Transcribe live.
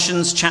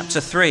Colossians chapter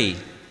 3.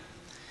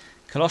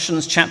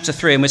 Colossians chapter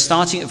 3, and we're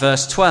starting at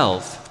verse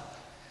 12.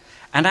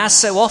 And as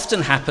so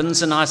often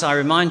happens, and as I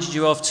reminded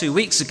you of 2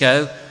 weeks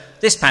ago,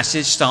 this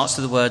passage starts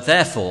with the word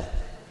therefore.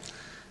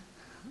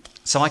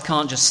 So I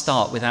can't just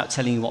start without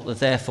telling you what the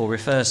therefore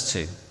refers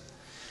to.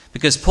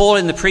 Because Paul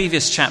in the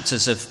previous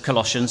chapters of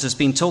Colossians has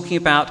been talking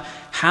about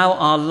how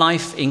our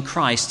life in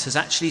Christ has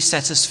actually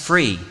set us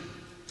free.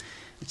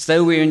 It's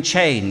though we're in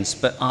chains,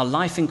 but our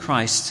life in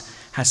Christ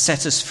has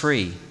set us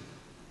free.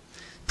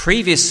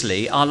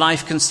 Previously, our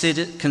life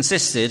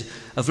consisted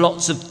of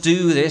lots of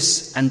do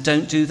this and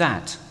don't do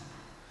that.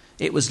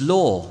 It was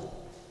law.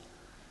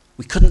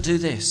 We couldn't do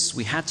this.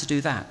 We had to do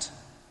that.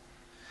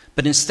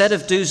 But instead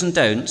of do's and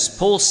don'ts,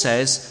 Paul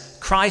says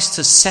Christ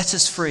has set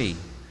us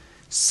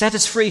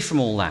free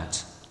from all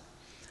that.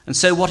 And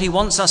so what he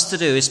wants us to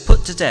do is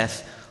put to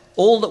death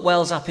all that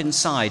wells up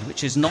inside,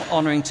 which is not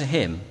honouring to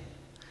him.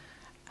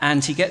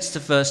 And he gets to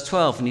verse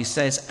 12 and he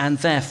says, and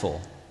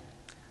therefore.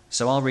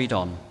 So I'll read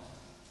on.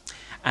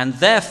 And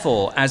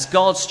therefore, as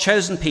God's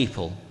chosen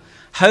people,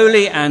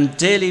 holy and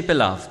dearly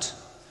beloved,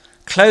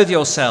 clothe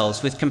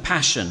yourselves with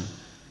compassion,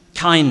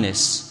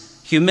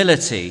 kindness,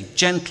 humility,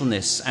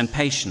 gentleness, and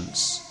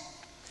patience.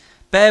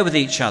 Bear with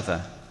each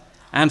other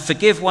and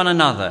forgive one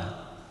another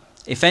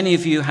if any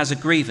of you has a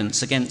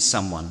grievance against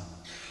someone.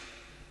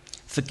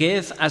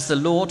 Forgive as the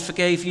Lord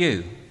forgave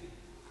you.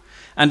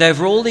 And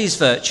over all these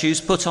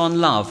virtues put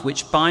on love,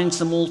 which binds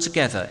them all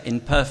together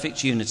in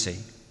perfect unity.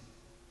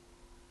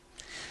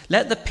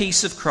 Let the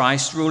peace of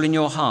Christ rule in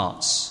your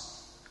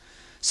hearts,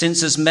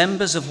 since as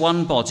members of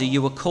one body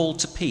you were called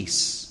to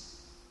peace,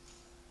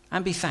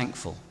 and be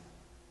thankful.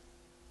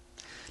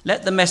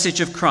 Let the message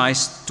of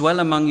Christ dwell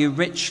among you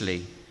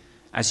richly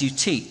as you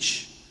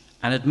teach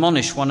and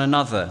admonish one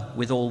another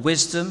with all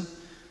wisdom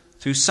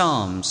through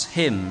psalms,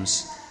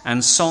 hymns,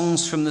 and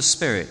songs from the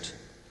Spirit,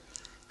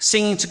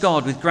 singing to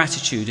God with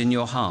gratitude in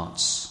your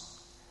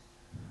hearts.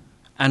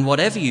 And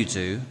whatever you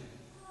do,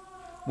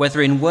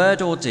 whether in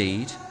word or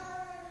deed,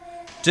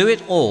 do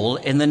it all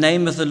in the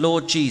name of the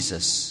Lord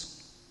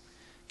Jesus,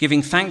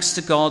 giving thanks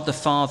to God the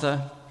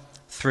Father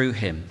through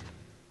him.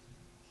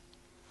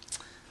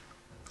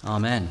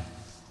 Amen.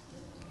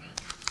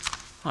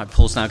 All right,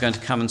 Paul's now going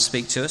to come and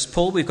speak to us.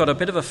 Paul, we've got a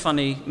bit of a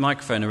funny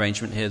microphone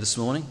arrangement here this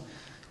morning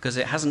because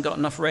it hasn't got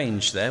enough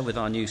range there with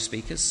our new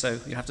speakers, so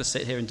you have to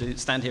stand here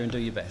and do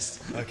your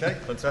best. Okay,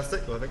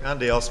 fantastic. Well, I think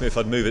Andy asked me if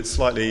I'd move it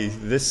slightly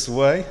this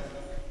way.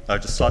 Oh,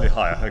 just slightly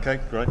higher. Okay,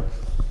 great.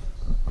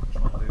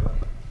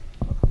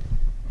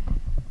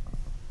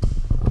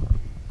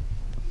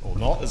 Or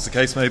not, as the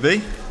case may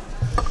be.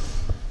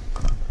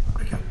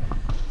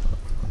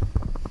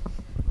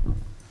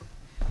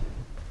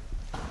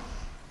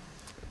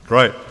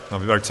 Great. I'll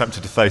be very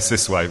tempted to face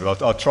this way,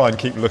 but I'll try and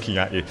keep looking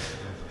at you.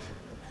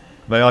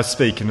 May I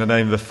speak in the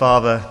name of the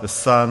Father, the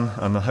Son,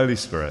 and the Holy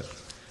Spirit.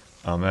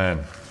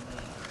 Amen.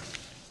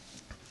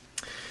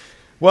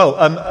 Well,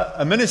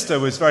 a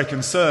minister was very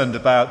concerned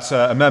about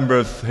a member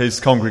of his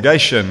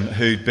congregation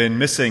who'd been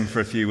missing for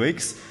a few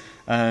weeks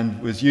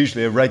and was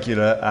usually a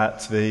regular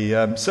at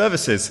the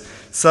services.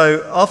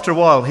 So after a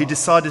while, he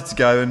decided to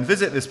go and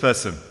visit this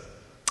person.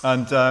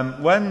 And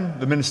when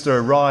the minister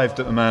arrived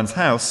at the man's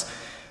house,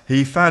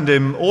 he found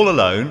him all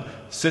alone,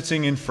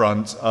 sitting in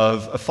front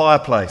of a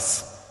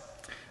fireplace.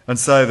 And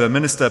so the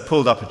minister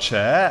pulled up a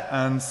chair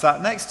and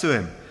sat next to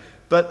him.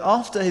 But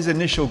after his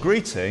initial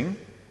greeting,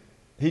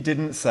 he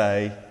didn't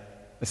say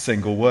a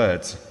single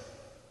word.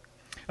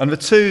 And the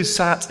two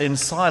sat in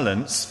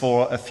silence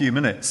for a few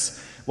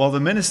minutes, while the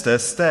minister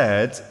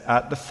stared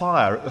at the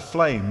fire, at the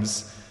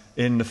flames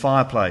in the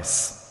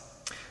fireplace.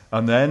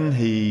 And then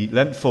he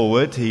leant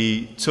forward,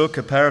 he took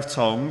a pair of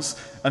tongs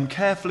and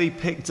carefully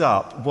picked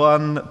up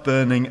one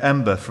burning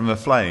ember from the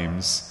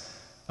flames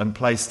and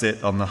placed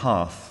it on the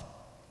hearth.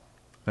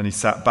 Then he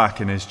sat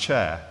back in his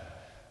chair,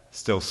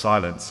 still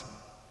silent.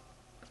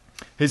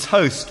 His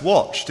host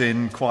watched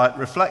in quiet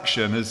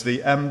reflection as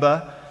the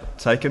ember,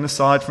 taken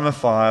aside from a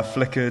fire,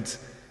 flickered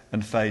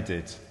and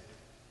faded.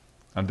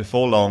 And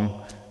before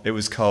long, it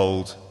was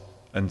cold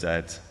and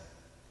dead.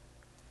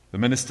 The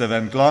minister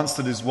then glanced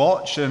at his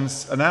watch and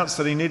announced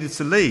that he needed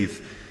to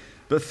leave.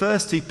 But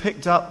first he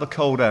picked up the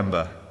cold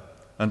ember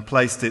and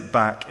placed it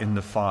back in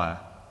the fire.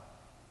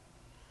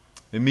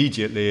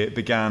 Immediately it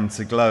began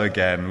to glow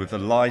again with the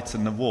light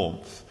and the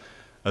warmth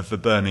of the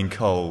burning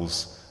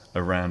coals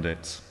around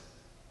it.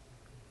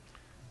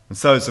 And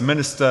so as the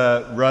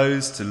minister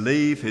rose to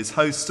leave, his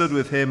host stood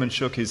with him and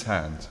shook his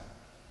hand.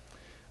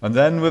 And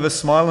then with a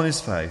smile on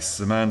his face,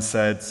 the man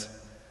said,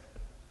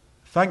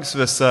 "Thanks for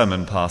the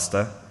sermon,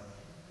 Pastor.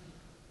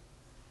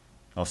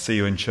 I'll see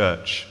you in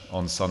church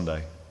on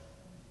Sunday."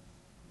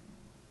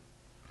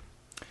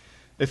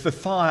 If the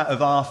fire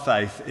of our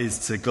faith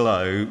is to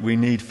glow, we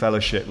need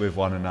fellowship with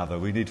one another.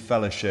 We need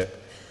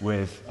fellowship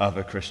with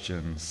other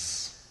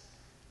Christians.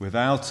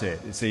 Without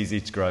it, it's easy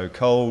to grow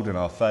cold in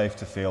our faith,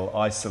 to feel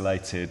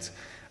isolated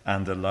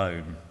and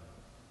alone.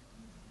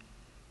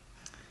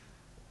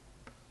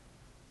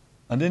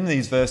 And in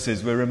these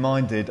verses, we're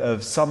reminded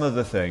of some of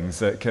the things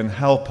that can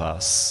help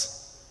us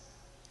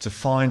to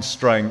find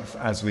strength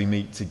as we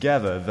meet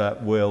together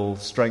that will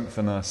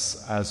strengthen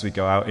us as we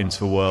go out into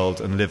the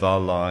world and live our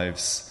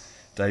lives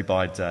day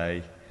by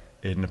day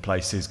in the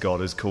places God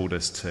has called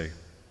us to.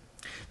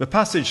 The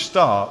passage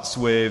starts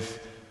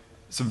with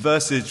some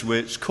verses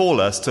which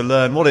call us to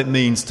learn what it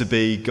means to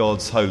be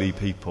God's holy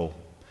people.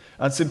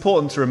 And it's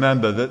important to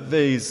remember that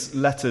these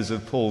letters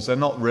of Paul's are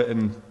not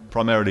written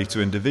primarily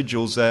to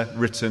individuals, they're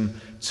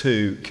written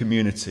to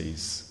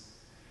communities.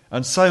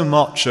 And so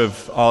much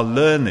of our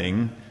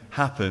learning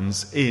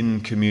happens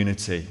in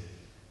community.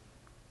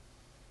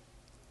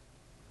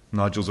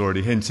 Nigel's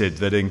already hinted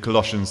that in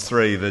Colossians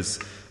 3 there's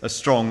a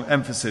strong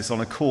emphasis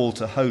on a call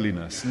to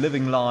holiness,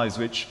 living lives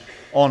which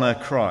honour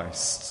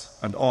Christ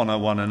and honour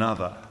one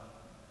another.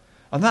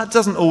 And that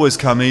doesn't always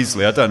come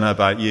easily. I don't know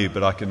about you,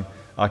 but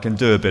I can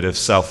do a bit of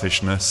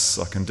selfishness,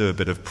 I can do a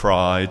bit of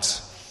pride,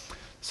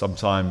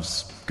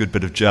 sometimes a good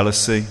bit of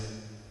jealousy,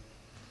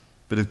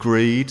 a bit of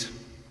greed.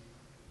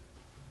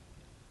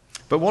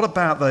 But what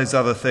about those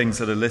other things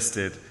that are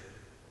listed?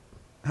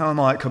 How am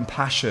I at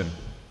compassion,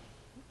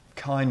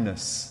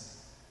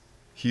 kindness,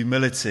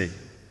 humility,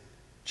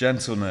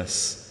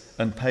 gentleness,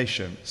 and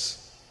patience?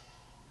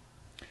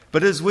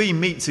 But as we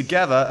meet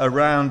together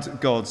around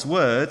God's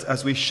word,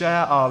 as we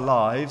share our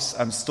lives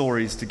and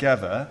stories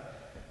together,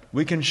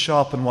 we can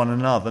sharpen one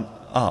another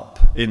up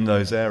in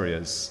those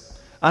areas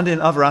and in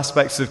other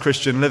aspects of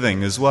Christian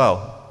living as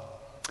well.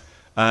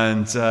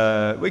 And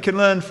we can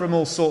learn from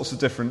all sorts of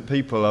different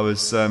people. I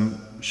was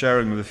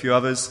sharing with a few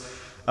others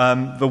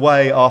the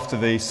way after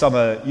the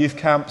summer youth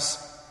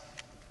camps.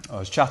 I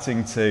was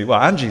chatting to,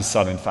 Angie's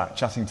son in fact,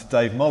 chatting to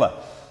Dave Muller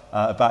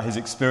about his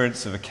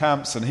experience of the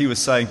camps, and he was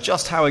saying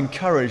just how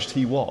encouraged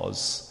he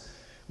was.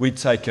 We'd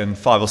taken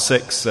 5 or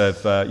 6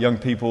 of young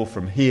people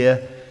from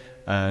here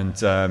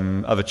and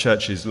other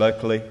churches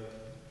locally.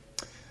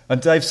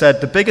 And Dave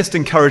said the biggest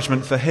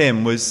encouragement for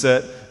him was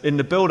that in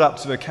the build-up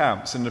to the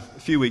camps, and a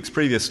few weeks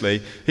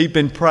previously, he'd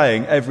been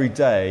praying every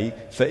day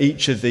for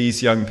each of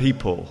these young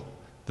people,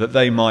 that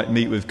they might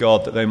meet with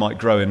God, that they might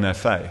grow in their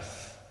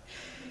faith.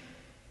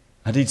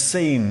 And he'd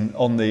seen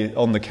on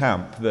the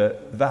camp that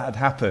had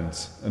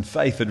happened, and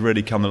faith had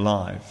really come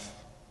alive.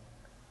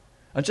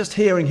 And just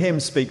hearing him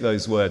speak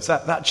those words,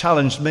 that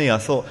challenged me. I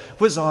thought,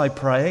 was I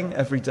praying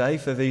every day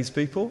for these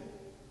people?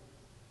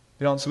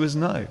 The answer was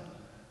no.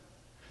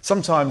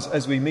 Sometimes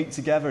as we meet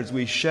together, as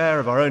we share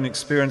of our own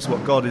experience,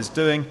 what God is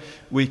doing,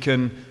 we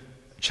can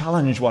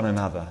challenge one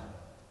another,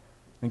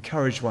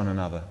 encourage one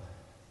another,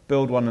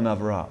 build one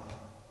another up,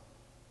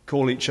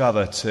 call each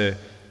other to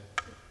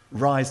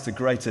rise to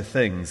greater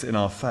things in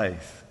our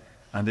faith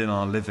and in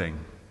our living.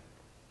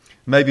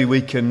 Maybe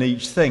we can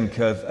each think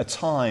of a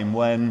time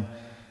when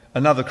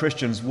another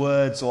Christian's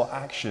words or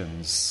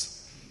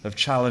actions have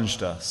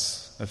challenged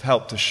us, have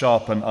helped to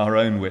sharpen our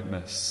own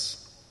witness.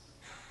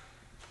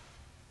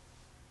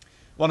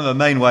 One of the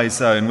main ways,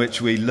 though, in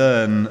which we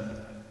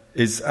learn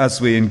is as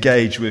we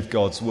engage with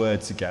God's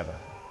word together.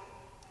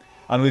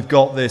 And we've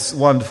got this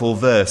wonderful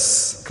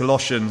verse,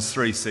 Colossians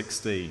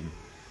 3:16.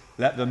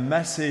 Let the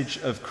message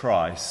of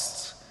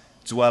Christ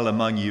dwell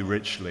among you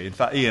richly. In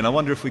fact, Ian, I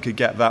wonder if we could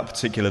get that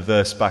particular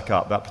verse back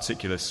up, that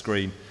particular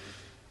screen.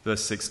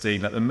 Verse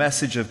 16, let the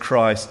message of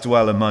Christ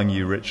dwell among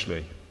you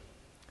richly.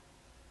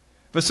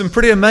 There's some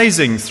pretty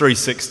amazing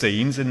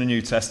 3:16s in the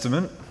New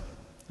Testament.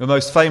 The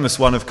most famous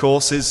one, of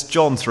course, is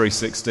John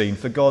 3:16.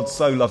 For God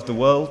so loved the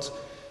world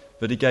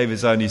that he gave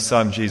his only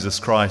Son, Jesus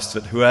Christ,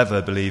 that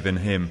whoever believe in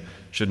him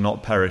should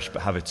not perish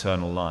but have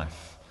eternal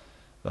life.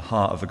 The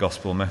heart of the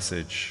gospel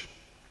message.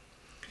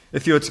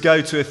 If you were to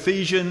go to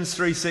Ephesians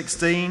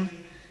 3:16,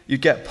 you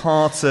get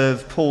part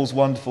of Paul's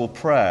wonderful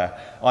prayer.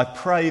 I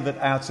pray that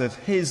out of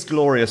his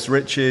glorious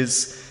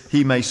riches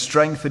he may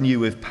strengthen you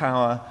with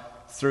power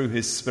through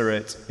his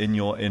Spirit in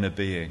your inner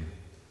being.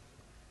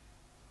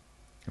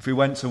 If we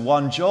went to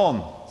 1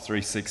 John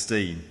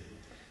 3:16,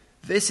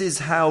 this is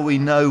how we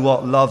know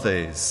what love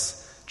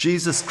is.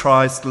 Jesus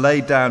Christ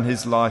laid down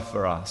his life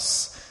for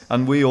us,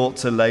 and we ought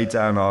to lay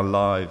down our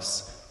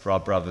lives for our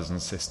brothers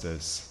and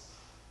sisters.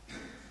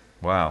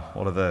 Wow,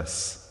 what a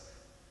verse.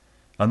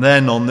 And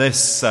then on this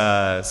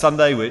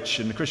Sunday, which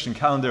in the Christian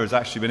calendar has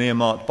actually been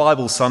earmarked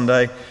Bible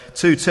Sunday,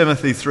 2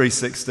 Timothy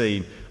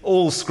 3:16,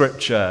 all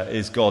scripture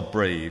is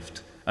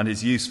God-breathed and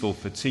is useful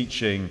for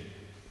teaching,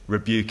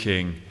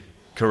 rebuking,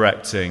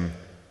 correcting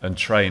and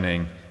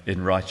training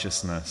in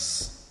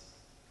righteousness.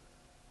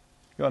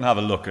 Go and have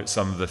a look at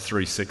some of the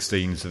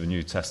 3:16s of the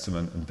New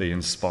Testament and be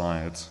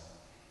inspired.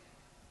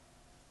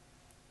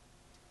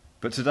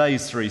 But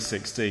today's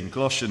 3:16,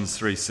 Colossians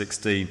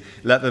 3:16,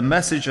 let the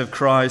message of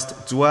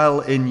Christ dwell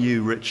in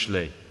you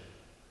richly.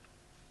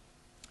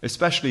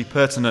 Especially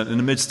pertinent in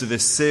the midst of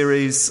this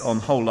series on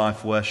whole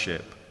life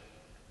worship.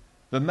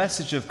 The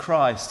message of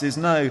Christ is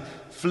no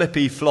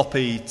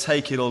flippy-floppy,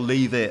 take it or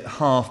leave it,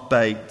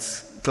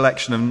 half-baked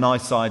collection of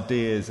nice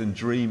ideas and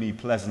dreamy,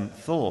 pleasant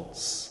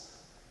thoughts.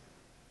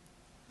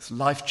 It's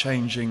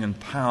life-changing and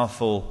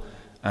powerful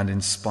and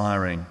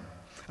inspiring.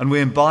 And we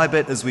imbibe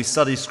it as we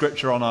study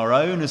Scripture on our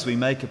own, as we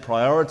make a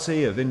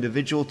priority of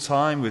individual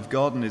time with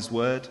God and His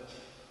Word.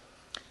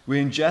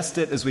 We ingest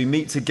it as we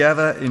meet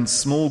together in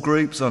small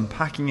groups,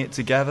 unpacking it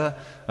together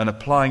and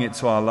applying it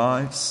to our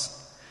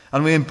lives.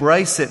 And we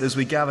embrace it as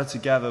we gather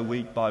together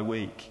week by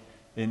week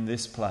in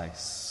this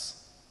place.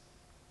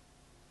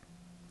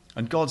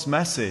 And God's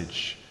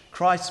message,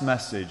 Christ's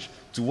message,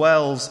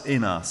 dwells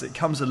in us. It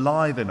comes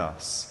alive in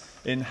us,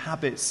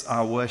 inhabits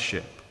our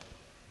worship.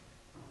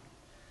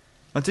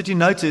 And did you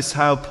notice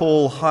how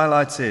Paul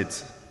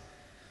highlighted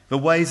the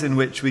ways in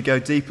which we go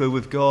deeper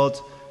with God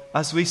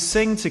as we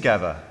sing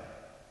together?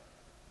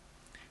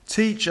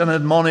 Teach and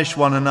admonish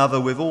one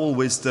another with all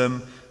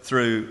wisdom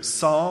through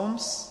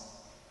psalms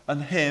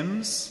and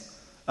hymns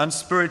and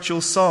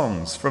spiritual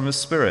songs from the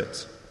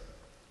Spirit,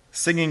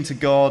 singing to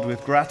God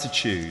with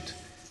gratitude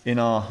in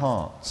our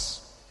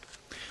hearts.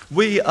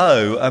 We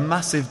owe a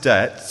massive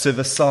debt to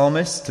the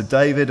psalmist, to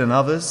David and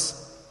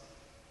others.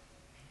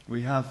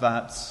 We have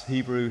that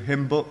Hebrew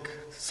hymn book,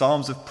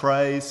 psalms of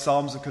praise,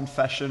 psalms of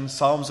confession,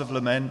 psalms of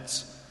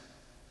lament,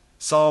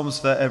 psalms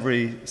for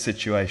every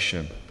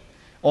situation,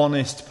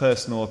 honest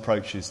personal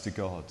approaches to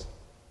God.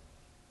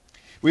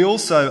 We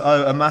also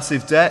owe a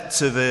massive debt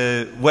to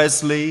the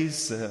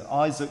Wesleys,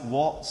 Isaac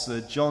Watts,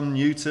 John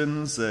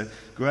Newtons,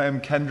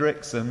 Graham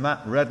Kendricks,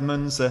 Matt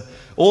Redmans,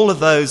 all of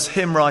those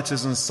hymn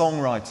writers and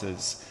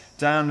songwriters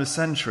down the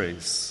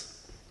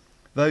centuries,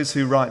 those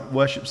who write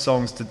worship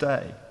songs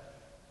today.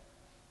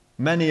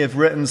 Many have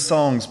written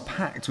songs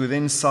packed with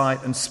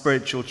insight and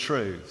spiritual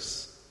truths.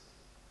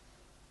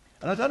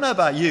 And I don't know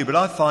about you, but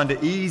I find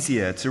it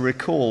easier to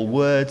recall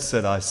words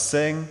that I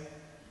sing,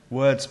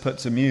 words put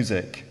to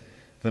music,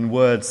 than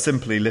words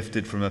simply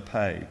lifted from a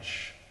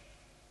page.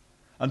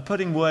 And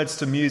putting words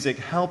to music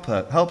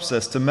helps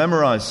us to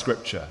memorize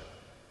Scripture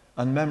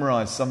and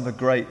memorize some of the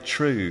great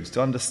truths,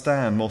 to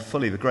understand more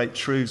fully the great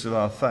truths of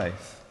our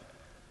faith.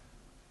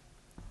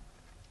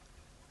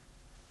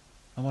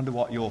 I wonder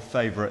what your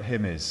favourite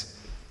hymn is.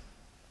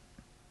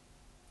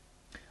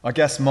 I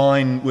guess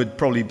mine would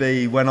probably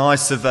be When I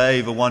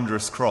Survey the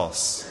Wondrous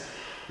Cross,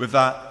 with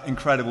that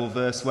incredible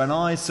verse, when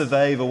I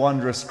survey the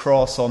wondrous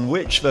cross on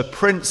which the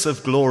Prince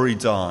of Glory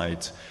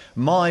died,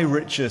 my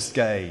richest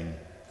gain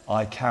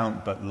I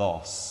count but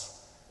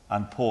loss,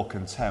 and pour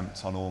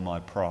contempt on all my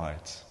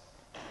pride.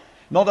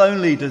 Not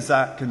only does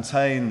that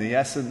contain the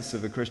essence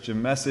of the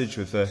Christian message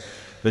with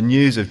the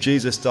news of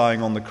Jesus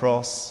dying on the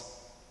cross,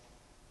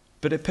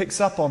 but it picks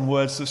up on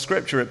words of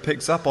Scripture. It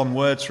picks up on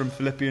words from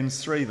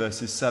Philippians 3,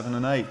 verses 7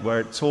 and 8, where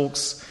it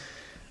talks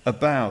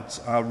about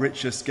our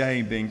richest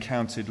gain being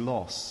counted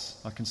loss.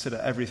 I consider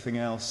everything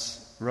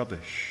else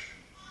rubbish.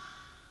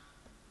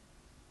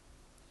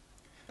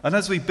 And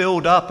as we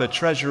build up a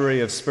treasury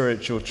of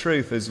spiritual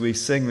truth, as we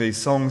sing these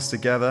songs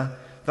together,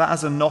 that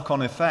has a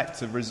knock-on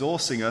effect of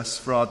resourcing us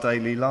for our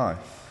daily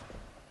life.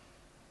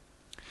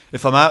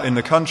 If I'm out in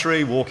the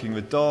country, walking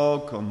the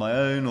dog, on my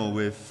own or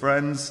with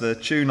friends, the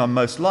tune I'm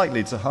most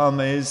likely to hum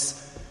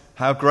is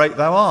How Great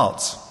Thou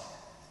Art.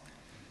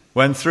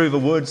 When through the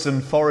woods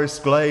and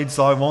forest glades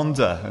I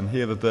wander and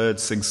hear the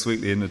birds sing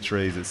sweetly in the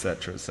trees,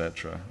 etc.,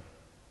 etc.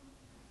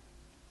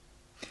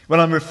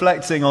 When I'm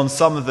reflecting on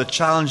some of the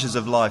challenges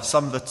of life,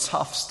 some of the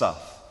tough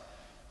stuff,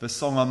 the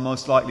song I'm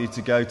most likely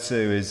to go to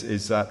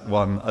is that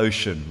one,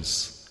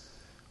 Oceans,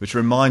 which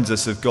reminds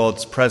us of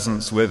God's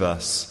presence with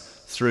us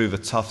through the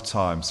tough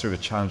times, through the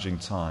challenging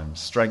times,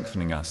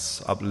 strengthening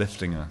us,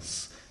 uplifting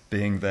us,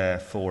 being there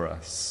for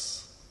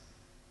us.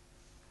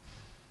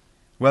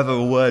 Whether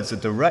the words are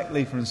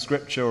directly from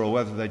Scripture or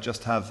whether they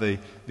just have the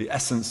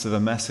essence of a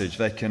message,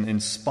 they can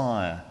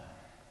inspire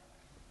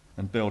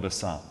and build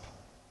us up.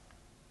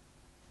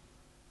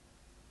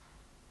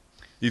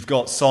 You've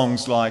got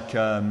songs like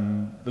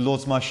The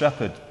Lord's My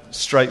Shepherd,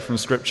 straight from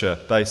Scripture,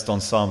 based on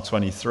Psalm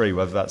 23,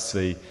 whether that's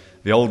the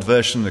old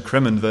version, the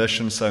Crimond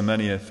version, so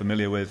many are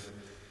familiar with,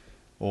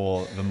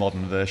 or the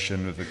modern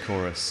version of the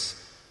chorus.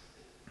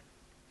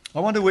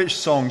 I wonder which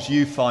songs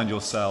you find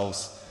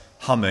yourselves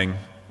humming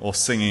or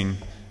singing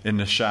in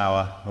the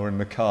shower or in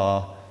the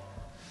car.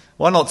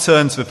 Why not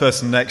turn to the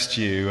person next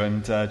to you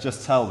and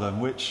just tell them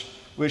which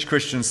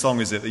Christian song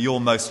is it that you're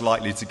most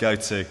likely to go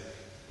to?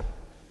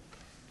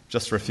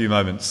 Just for a few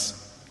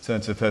moments,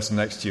 turn to the person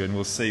next to you and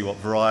we'll see what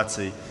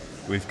variety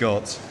we've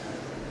got.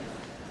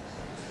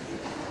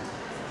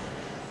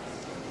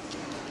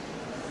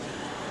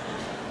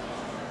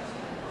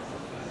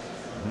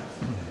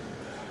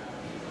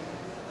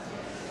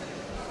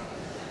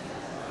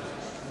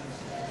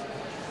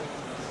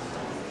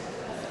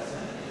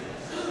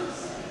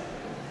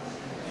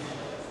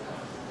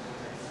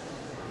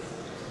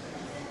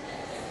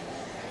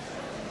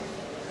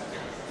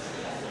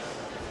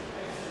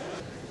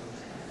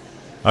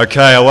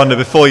 Okay, I wonder,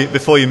 before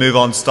you move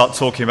on, start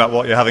talking about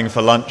what you're having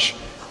for lunch.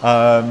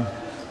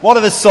 What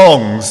are the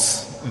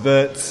songs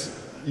that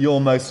you're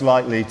most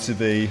likely to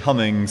be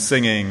humming,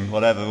 singing,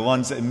 whatever, the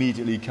ones that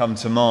immediately come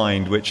to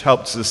mind, which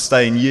help to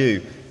sustain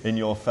you in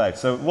your faith?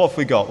 So what have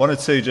we got? One or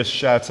two, just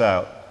shout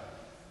out.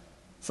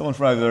 Someone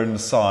from over there in the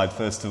side,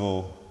 first of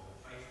all.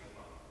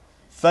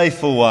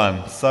 Faithful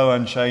One, so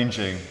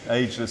unchanging,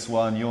 ageless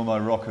one, you're my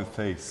rock of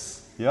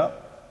peace.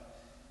 Yep.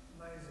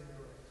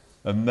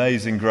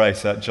 Amazing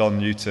Grace, that John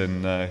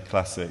Newton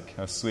classic.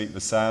 How sweet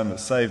the sound that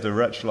saved a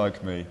wretch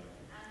like me.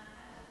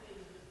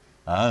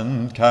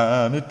 And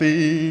can it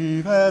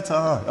be that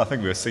I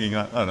think we were singing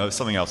that. Oh no, it's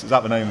something else. Is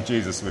that the name of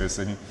Jesus we were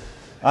singing?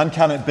 And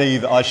can it be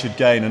that I should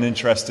gain an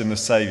interest in the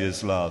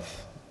Saviour's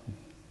love?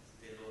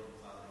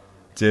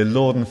 Dear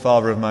Lord and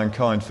Father of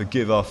mankind,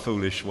 forgive our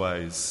foolish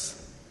ways.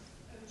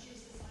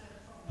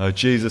 Oh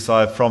Jesus,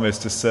 I have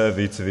promised to serve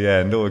thee to the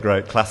end. All the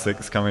great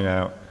classics coming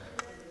out.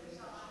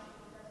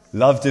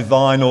 Love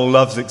divine, all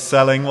loves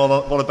excelling.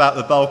 What about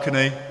the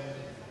balcony?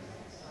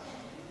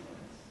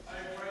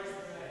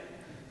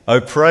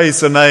 Oh, praise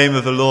the name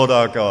of the Lord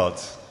our God.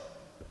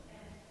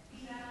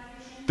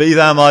 Be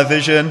thou my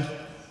vision.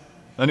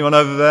 Anyone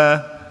over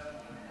there?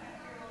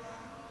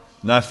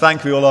 Now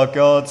thank we all our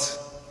God.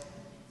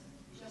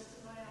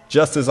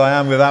 Just as I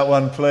am without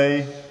one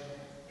plea.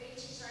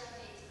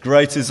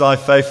 Great is thy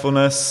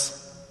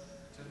faithfulness.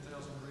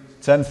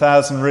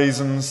 10,000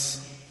 reasons.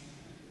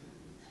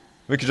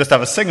 We could just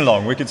have a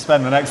sing-along. We could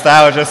spend the next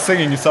hour just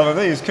singing some of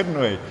these, couldn't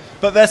we?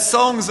 But they're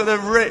songs that are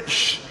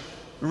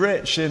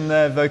rich in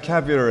their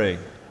vocabulary.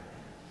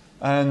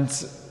 And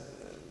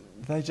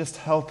they just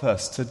help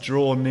us to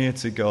draw near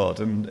to God.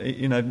 And,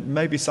 you know,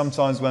 maybe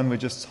sometimes when we're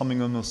just humming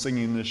them or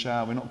singing in the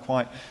shower, we're not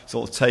quite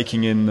sort of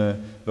taking in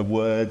the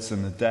words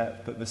and the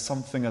depth. But there's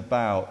something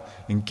about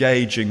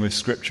engaging with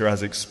Scripture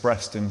as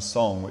expressed in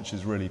song which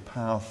is really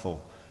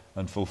powerful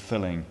and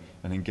fulfilling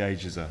and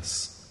engages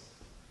us.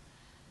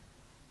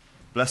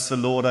 Bless the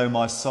Lord, O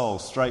my soul,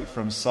 straight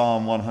from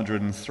Psalm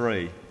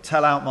 103.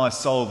 Tell out, my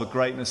soul, the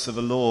greatness of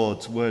the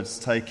Lord. Words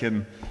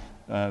taken,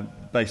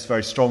 based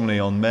very strongly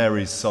on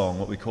Mary's song,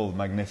 what we call the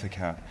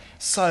Magnificat.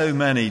 So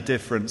many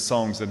different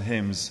songs and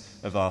hymns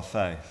of our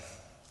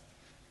faith.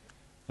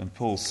 And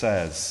Paul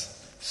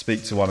says,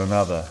 speak to one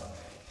another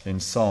in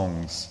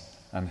songs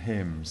and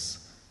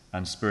hymns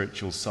and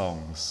spiritual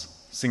songs,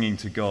 singing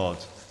to God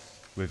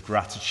with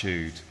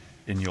gratitude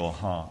in your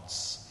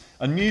hearts.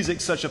 And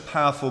music's such a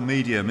powerful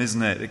medium,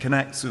 isn't it? It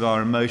connects with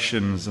our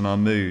emotions and our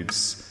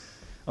moods.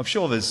 I'm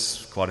sure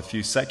there's quite a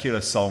few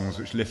secular songs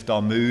which lift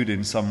our mood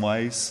in some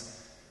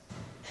ways,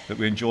 that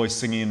we enjoy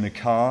singing in the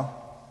car.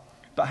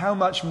 But how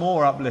much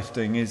more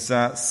uplifting is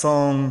that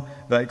song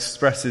that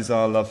expresses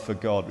our love for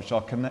God,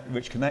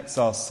 which connects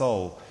our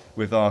soul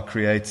with our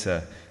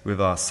Creator, with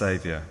our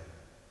Saviour.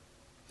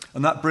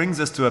 And that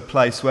brings us to a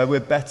place where we're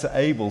better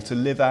able to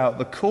live out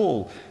the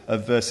call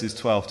of verses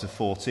 12 to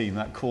 14,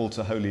 that call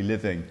to holy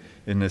living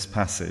in this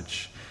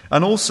passage.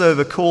 And also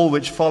the call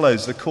which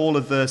follows, the call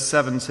of verse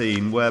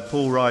 17, where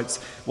Paul writes,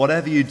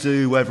 whatever you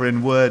do, whether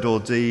in word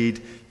or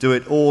deed, do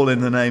it all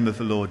in the name of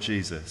the Lord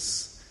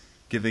Jesus,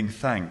 giving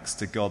thanks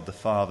to God the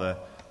Father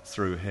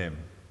through him.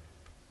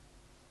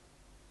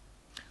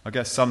 I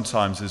guess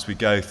sometimes as we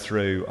go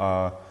through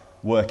our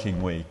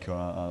working week, or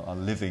our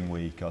living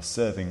week, our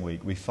serving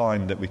week, we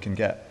find that we can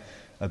get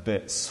a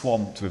bit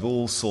swamped with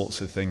all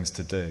sorts of things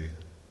to do.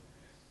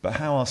 But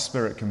how our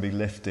spirit can be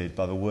lifted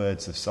by the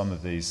words of some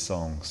of these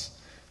songs.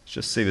 Let's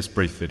just see this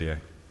brief video.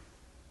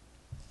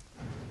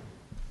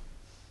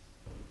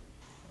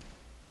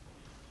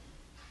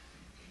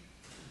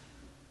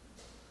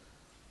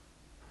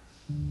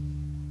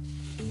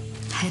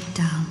 Head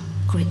down,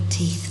 grit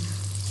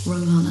teeth, roll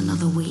on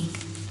another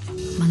week.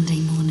 Monday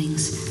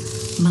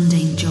mornings,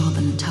 mundane job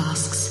and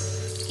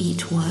tasks.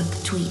 Eat, work,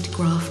 tweet,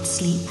 graft,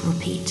 sleep,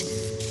 repeat.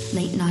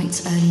 Late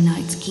nights, early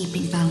nights,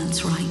 keeping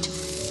balance right.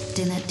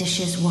 Dinner,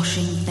 dishes,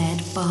 washing,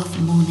 bed, bath,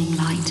 morning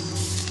light.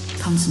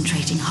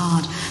 Concentrating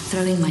hard,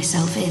 throwing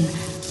myself in.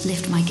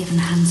 Lift my given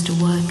hands to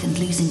work and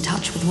losing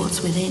touch with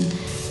what's within.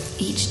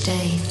 Each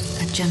day,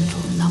 a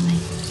gentle numbing.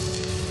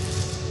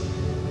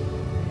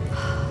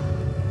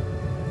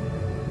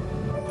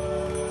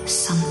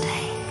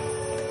 Sunday.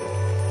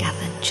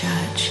 Gathered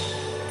church,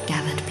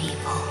 gathered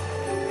people.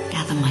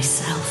 Gather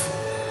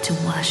myself to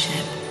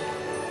worship.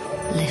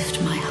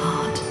 Lift my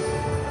heart.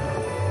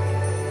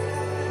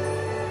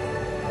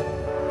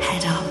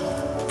 Head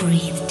up,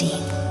 breathe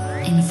deep,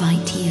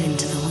 invite you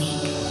into the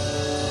week.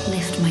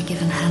 Lift my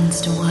given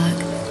hands to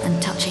work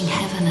and touching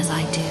heaven as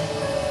I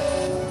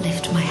do.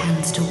 Lift my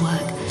hands to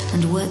work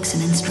and work's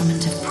an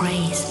instrument of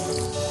praise.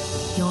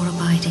 Your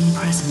abiding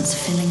presence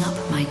filling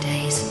up my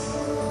days.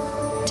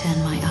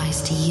 Turn my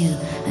eyes to you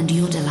and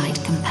your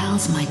delight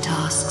compels my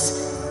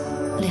tasks.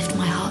 Lift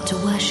my heart to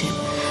worship,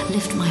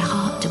 lift my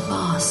heart to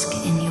bask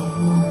in your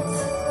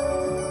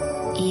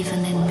warmth.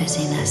 Even in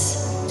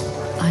busyness,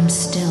 I'm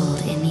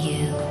stilled in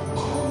you.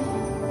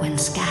 When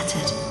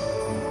scattered,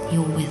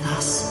 you're with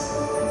us,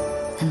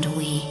 and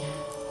we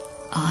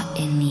are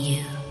in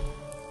you.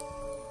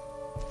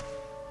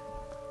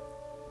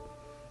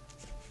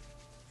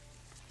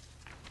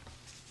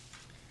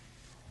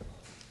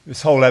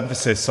 This whole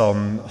emphasis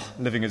on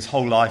living as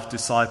whole life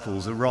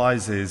disciples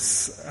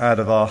arises out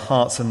of our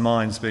hearts and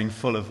minds being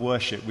full of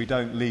worship. We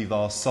don't leave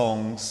our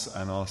songs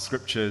and our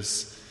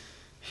scriptures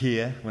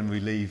here when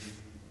we leave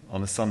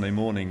on a Sunday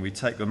morning. We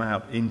take them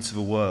out into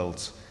the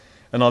world.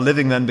 And our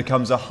living then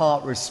becomes a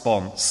heart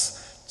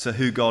response to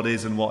who God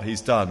is and what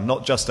he's done,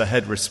 not just a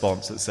head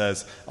response that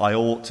says, I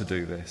ought to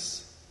do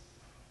this.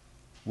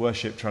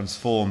 Worship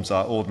transforms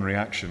our ordinary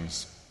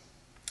actions.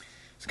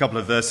 There's a couple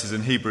of verses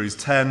in Hebrews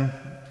 10.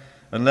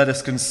 And let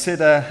us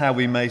consider how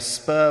we may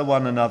spur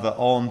one another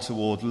on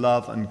toward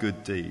love and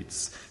good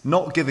deeds,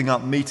 not giving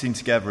up meeting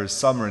together as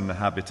some are in the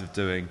habit of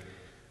doing,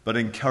 but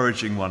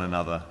encouraging one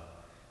another,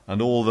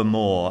 and all the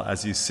more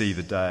as you see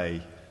the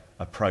day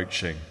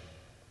approaching.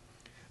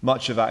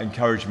 Much of that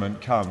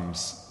encouragement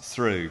comes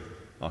through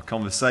our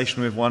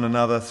conversation with one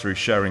another, through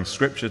sharing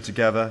scripture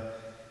together,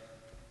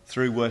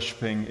 through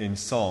worshipping in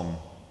song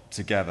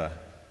together,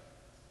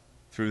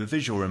 through the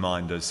visual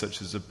reminders such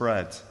as the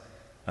bread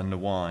and the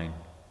wine.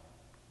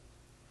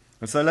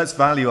 And so let's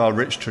value our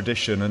rich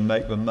tradition and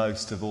make the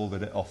most of all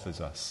that it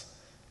offers us.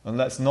 And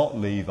let's not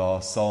leave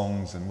our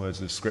songs and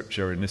words of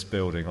scripture in this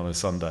building on a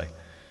Sunday.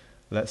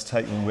 Let's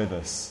take them with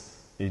us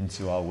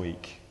into our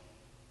week.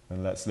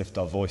 And let's lift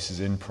our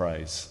voices in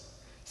praise.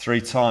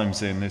 3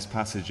 times in this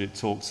passage it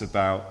talks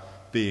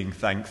about being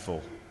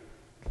thankful.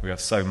 We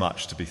have so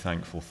much to be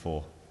thankful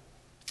for.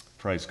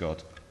 Praise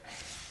God.